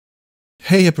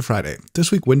Hey, happy Friday. This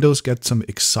week Windows gets some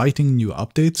exciting new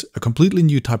updates, a completely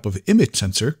new type of image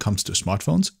sensor comes to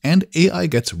smartphones, and AI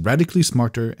gets radically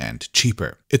smarter and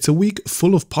cheaper. It's a week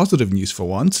full of positive news for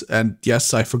once, and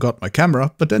yes, I forgot my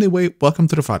camera, but anyway, welcome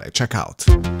to the Friday Checkout.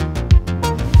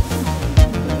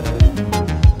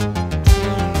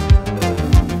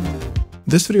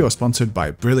 This video is sponsored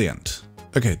by Brilliant.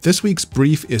 Okay, this week's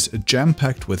brief is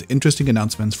jam-packed with interesting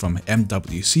announcements from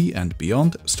MWC and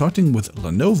beyond, starting with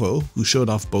Lenovo, who showed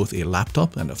off both a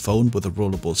laptop and a phone with a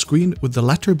rollable screen, with the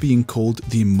latter being called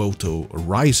the Moto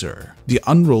Riser. The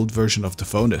unrolled version of the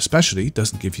phone especially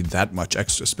doesn't give you that much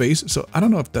extra space, so I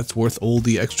don't know if that's worth all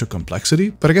the extra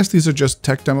complexity, but I guess these are just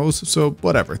tech demos, so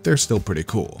whatever, they're still pretty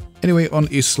cool. Anyway, on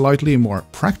a slightly more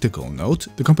practical note,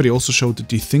 the company also showed the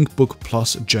ThinkBook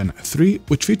Plus Gen 3,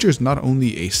 which features not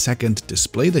only a second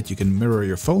display that you can mirror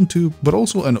your phone to, but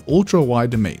also an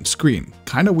ultra-wide main screen.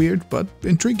 Kinda weird, but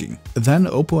intriguing. Then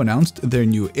Oppo announced their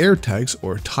new AirTags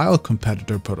or tile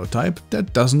competitor prototype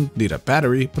that doesn't need a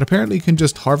battery, but apparently can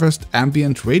just harvest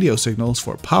ambient radio signals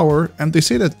for power, and they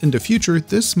say that in the future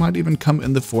this might even come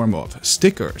in the form of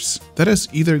stickers. That is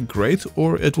either great,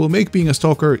 or it will make being a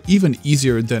stalker even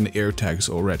easier than AirTags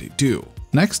already do.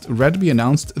 Next, Redmi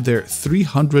announced their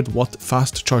 300-watt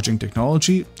fast charging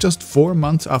technology just 4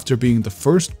 months after being the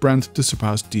first brand to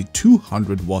surpass the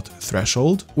 200-watt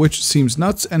threshold, which seems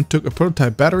nuts, and took a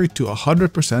prototype battery to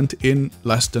 100% in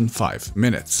less than 5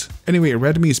 minutes. Anyway,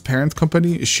 Redmi's parent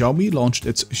company Xiaomi launched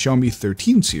its Xiaomi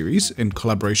 13 series in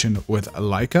collaboration with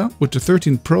Leica, with the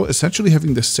 13 Pro essentially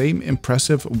having the same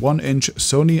impressive 1-inch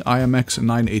Sony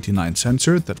IMX989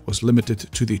 sensor that was limited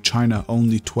to the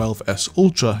China-only 12S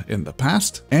Ultra in the past.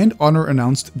 And Honor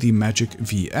announced the Magic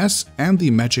VS and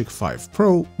the Magic 5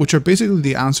 Pro, which are basically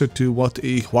the answer to what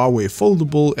a Huawei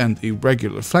foldable and a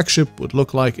regular flagship would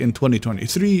look like in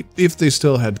 2023 if they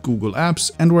still had Google Apps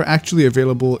and were actually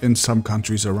available in some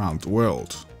countries around the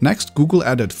world. Next, Google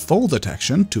added fall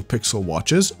detection to Pixel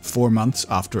watches 4 months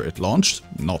after it launched.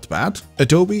 Not bad.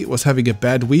 Adobe was having a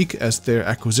bad week as their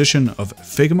acquisition of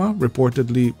Figma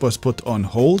reportedly was put on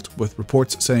hold, with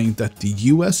reports saying that the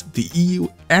US, the EU,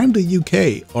 and the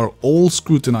UK are all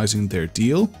scrutinizing their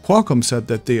deal. Qualcomm said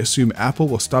that they assume Apple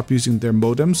will stop using their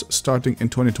modems starting in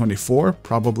 2024,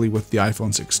 probably with the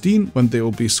iPhone 16, when they will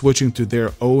be switching to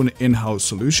their own in-house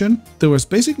solution. There was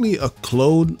basically a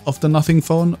clone of the Nothing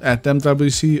phone at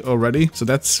MWC already, so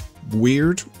that's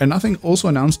weird. And Nothing also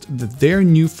announced that their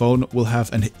new phone will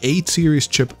have an 8 series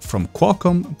chip from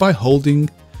Qualcomm by holding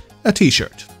a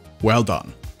t-shirt. Well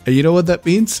done. And you know what that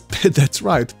means? That's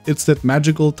right, it's that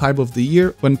magical time of the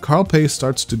year when Carl Pei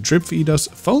starts to drip feed us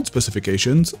phone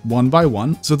specifications one by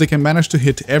one, so they can manage to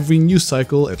hit every news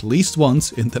cycle at least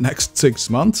once in the next 6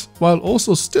 months, while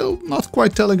also still not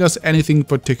quite telling us anything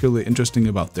particularly interesting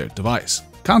about their device.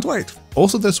 Can't wait.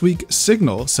 Also this week,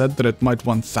 Signal said that it might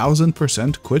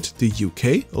 1000% quit the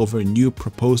UK over new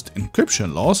proposed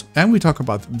encryption laws, and we talk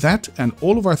about that and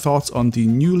all of our thoughts on the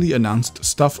newly announced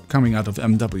stuff coming out of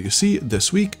MWC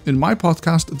this week in my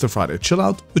podcast, The Friday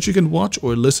Chillout, which you can watch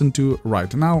or listen to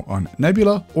right now on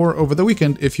Nebula or over the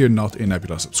weekend if you're not a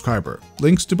Nebula subscriber.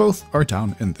 Links to both are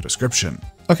down in the description.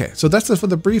 Okay, so that's it for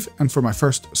the brief, and for my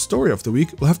first story of the week,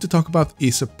 we'll have to talk about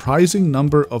a surprising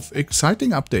number of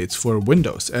exciting updates for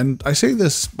Windows, and I say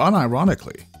this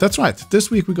unironically. That's right, this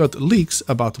week we got leaks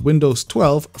about Windows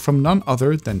 12 from none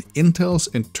other than Intel's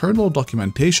internal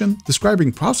documentation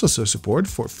describing processor support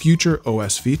for future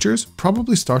OS features,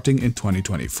 probably starting in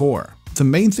 2024. The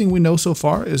main thing we know so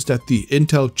far is that the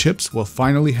Intel chips will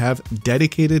finally have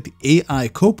dedicated AI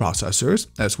coprocessors,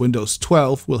 as Windows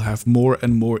 12 will have more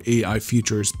and more AI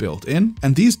features built in,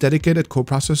 and these dedicated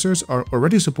coprocessors are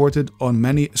already supported on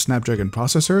many Snapdragon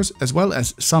processors, as well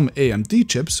as some AMD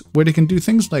chips, where they can do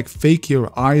things like fake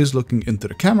your eyes looking into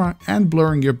the camera and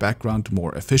blurring your background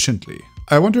more efficiently.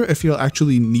 I wonder if you'll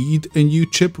actually need a new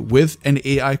chip with an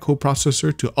AI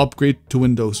coprocessor to upgrade to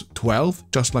Windows 12,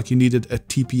 just like you needed a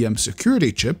TPM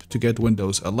security chip to get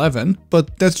Windows 11,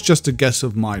 but that's just a guess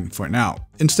of mine for now.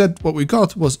 Instead, what we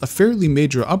got was a fairly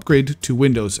major upgrade to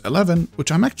Windows 11,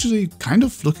 which I'm actually kind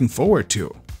of looking forward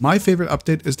to. My favorite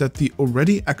update is that the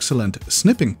already excellent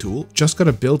snipping tool just got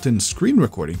a built-in screen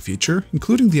recording feature,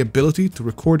 including the ability to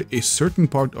record a certain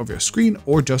part of your screen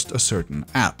or just a certain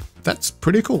app. That's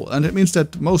pretty cool, and it means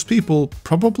that most people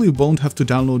probably won't have to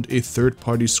download a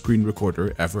third-party screen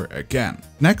recorder ever again.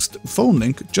 Next, Phone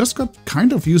Link just got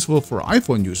kind of useful for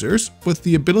iPhone users with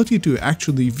the ability to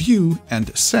actually view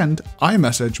and send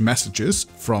iMessage messages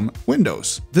from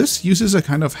Windows. This uses a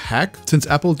kind of hack since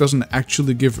Apple doesn't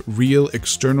actually give real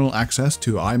external access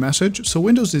to iMessage, so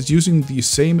Windows is using the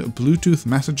same Bluetooth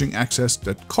messaging access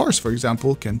that cars, for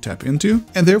example, can tap into,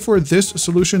 and therefore this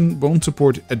solution won't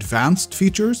support advanced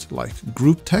features like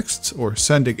group texts or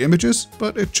sending images,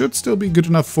 but it should still be good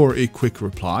enough for a quick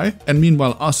reply. And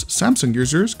meanwhile, us Samsung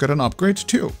users got an upgrade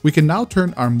too. We can now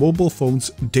turn our mobile phone's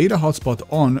data hotspot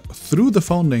on through the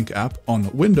Phone Link app on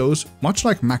Windows, much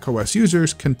like macOS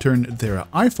users can turn their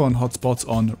iPhone hotspots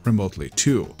on remotely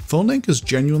too. Phone Link is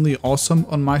genuinely awesome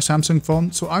on my Samsung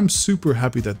phone, so I'm super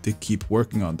happy that they keep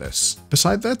working on this.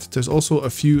 Beside that, there's also a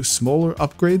few smaller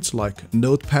upgrades like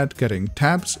Notepad getting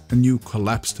tabs, a new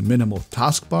collapsed minimal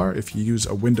taskbar if you use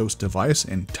a Windows device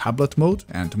in tablet mode,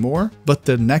 and more. But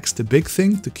the next big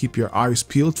thing to keep your eyes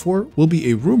peeled for will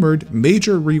be a rumored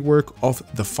major rework of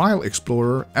the File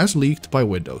Explorer as leaked by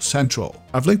Windows Central.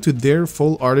 I've linked to their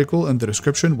full article in the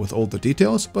description with all the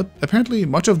details, but apparently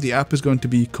much of the app is going to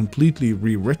be completely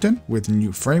rewritten with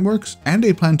new frameworks and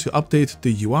a plan to update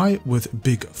the UI with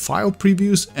big file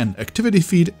previews, an activity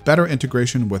feed, better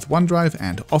integration with OneDrive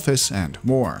and Office, and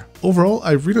more. Overall,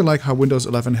 I really like how Windows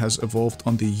 11 has evolved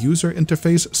on the user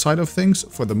interface side of things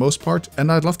for the most part,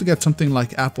 and I'd love to get something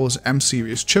like Apple's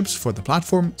M-series chips for the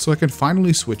platform so I can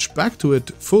finally switch back to it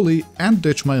fully and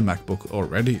ditch my MacBook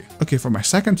already. Okay, for my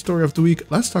second story of the week,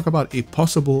 let's talk about a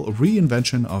possible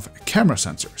reinvention of camera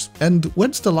sensors. And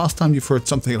when's the last time you've heard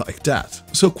something like that?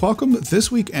 So Qualcomm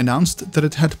this week announced that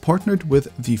it had partnered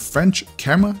with the French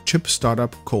camera chip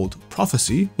startup called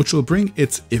Prophesee, which will bring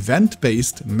its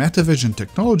event-based MetaVision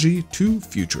technology to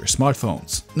future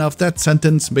smartphones. Now, if that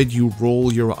sentence made you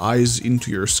roll your eyes into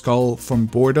your skull from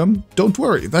boredom, don't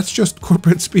worry, that's just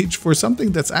corporate speech for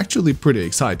something that's actually pretty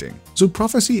exciting. So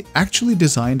Prophesee actually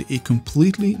designed a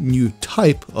completely new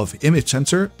type of image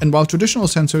sensor, and while traditional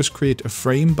sensors create a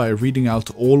frame by reading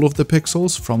out all of the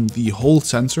pixels from the whole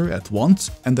sensor at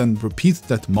once and then repeat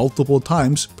that multiple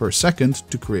times per second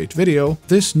to create video,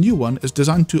 this new one is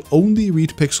designed to only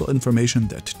read pixel information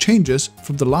that changes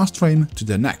from the last frame to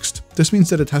the next. This means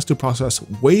that it has to process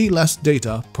way less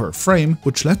data per frame,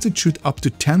 which lets it shoot up to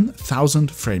 10,000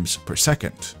 frames per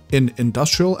second. In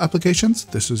industrial applications,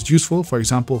 this is useful, for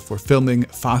example, for filming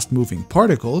fast-moving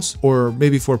particles, or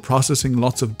maybe for processing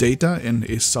lots of data in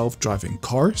a self-driving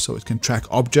car so it can track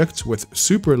objects with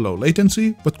super low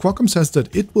latency. But Qualcomm says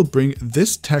that it will bring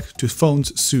this tech to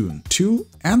phones soon too,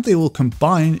 and they will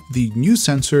combine the new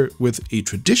sensor with a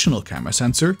traditional camera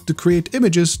sensor to create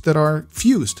images that are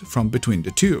fused from between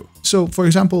the two. So, for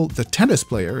example, the tennis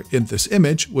player in this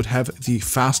image would have the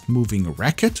fast-moving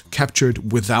racket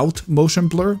captured without motion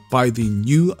blur by the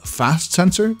new fast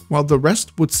sensor, while the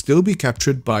rest would still be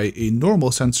captured by a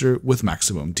normal sensor with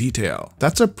maximum detail.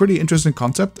 That's a pretty interesting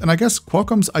concept, and I guess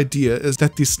Qualcomm's idea is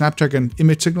that the Snapdragon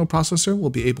image signal processor will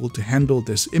be able to handle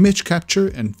this image capture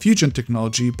and fusion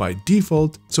technology by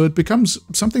default, so it becomes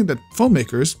something that phone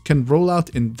makers can roll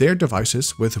out in their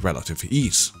devices with relative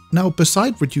ease. Now,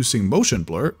 beside reducing motion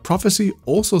blur, Prophesee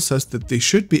also says that they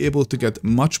should be able to get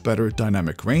much better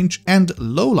dynamic range and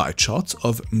low-light shots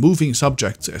of moving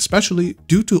subjects, especially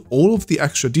due to all of the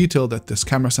extra detail that this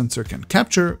camera sensor can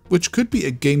capture, which could be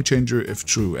a game changer if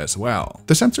true as well.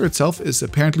 The sensor itself is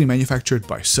apparently manufactured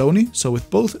by Sony, so with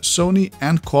both Sony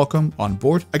and Qualcomm on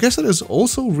board, I guess it is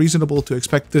also reasonable to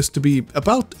expect this to be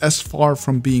about as far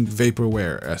from being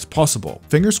vaporware as possible.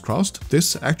 Fingers crossed,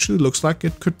 this actually looks like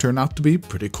it could turn out to be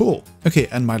pretty cool. Okay,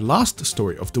 and my last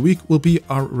story of the week will be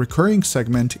our recurring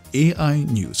segment AI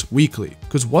News Weekly,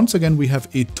 because once again we have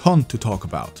a ton to talk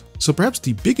about. So perhaps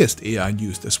the biggest AI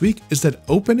news this week is that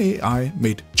OpenAI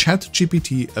made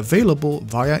ChatGPT available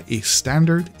via a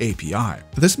standard API.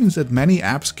 This means that many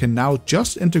apps can now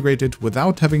just integrate it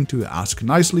without having to ask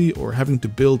nicely or having to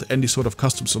build any sort of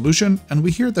custom solution, and we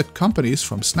hear that companies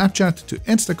from Snapchat to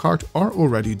Instacart are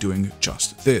already doing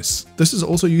just this. This is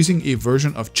also using a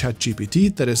version of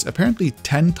ChatGPT that is apparently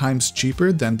 10 times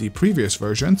cheaper than the previous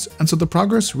versions, and so the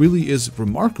progress really is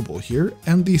remarkable here,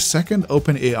 and the second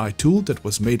OpenAI tool that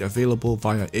was made available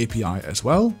via API as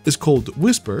well is called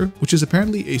Whisper, which is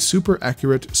apparently a super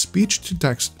accurate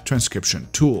speech-to-text transcription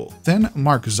tool. Then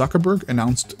Mark Zuckerberg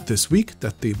announced this week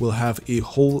that they will have a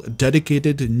whole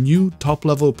dedicated new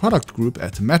top-level product group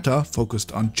at Meta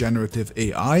focused on generative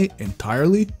AI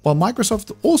entirely, while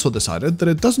Microsoft also decided that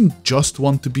it doesn't just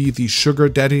want to be the sugar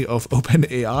daddy of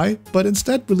OpenAI, but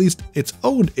instead released its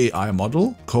own AI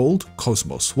model called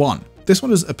Cosmos One. This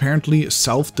one is apparently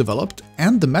self-developed,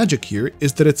 and the magic here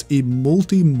is that it's a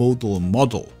multimodal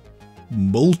model.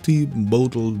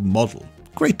 Multimodal model.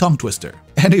 Great tongue twister.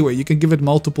 Anyway, you can give it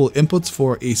multiple inputs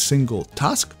for a single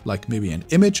task, like maybe an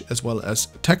image as well as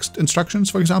text instructions,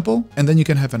 for example, and then you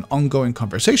can have an ongoing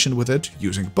conversation with it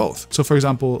using both. So for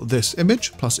example, this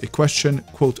image plus a question,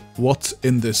 quote, what's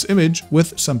in this image,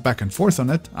 with some back and forth on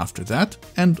it after that,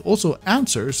 and also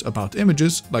answers about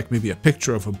images, like maybe a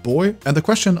picture of a boy, and the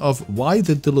question of why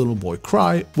did the little boy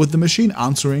cry, with the machine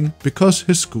answering because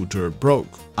his scooter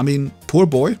broke. I mean, poor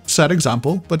boy, sad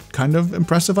example, but kind of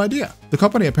impressive idea. The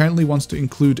company apparently wants to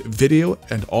include video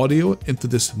and audio into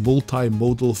this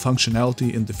multimodal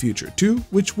functionality in the future too,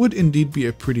 which would indeed be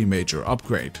a pretty major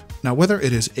upgrade. Now, whether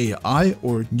it is AI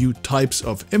or new types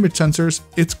of image sensors,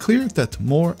 it's clear that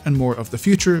more and more of the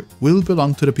future will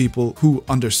belong to the people who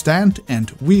understand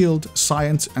and wield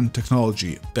science and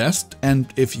technology best,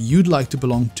 and if you'd like to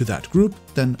belong to that group,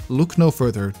 then look no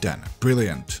further than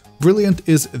Brilliant. Brilliant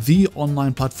is the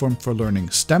online platform for learning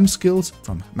STEM skills,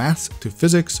 from math to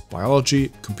physics,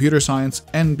 biology, computer science,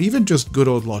 and even just good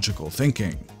old logical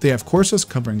thinking. They have courses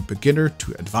covering beginner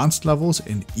to advanced levels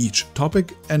in each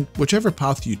topic, and whichever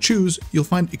path you choose, you'll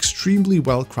find extremely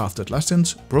well-crafted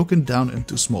lessons broken down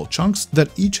into small chunks that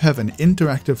each have an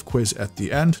interactive quiz at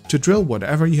the end to drill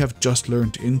whatever you have just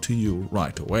learned into you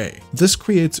right away. This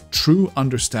creates true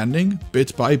understanding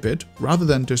bit by bit, rather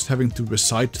than just having to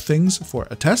recite things for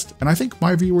a test, and I think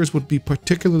my viewers would be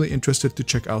particularly interested to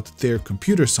check out their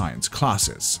computer science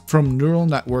classes. From neural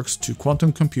networks to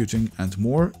quantum computing and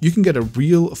more, you can get a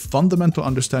real fundamental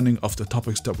understanding of the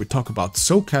topics that we talk about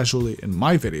so casually in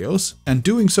my videos, and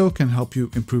doing so can help you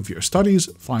improve your studies,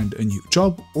 find a new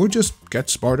job, or just get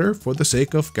smarter for the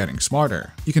sake of getting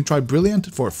smarter. You can try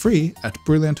Brilliant for free at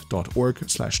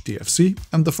brilliant.org/TFC,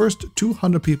 and the first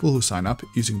 200 people who sign up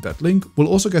using that link will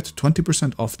also get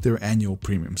 20% off their annual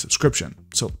premium subscription.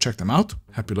 So check them out,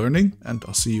 happy learning, and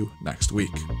I'll see you next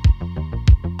week.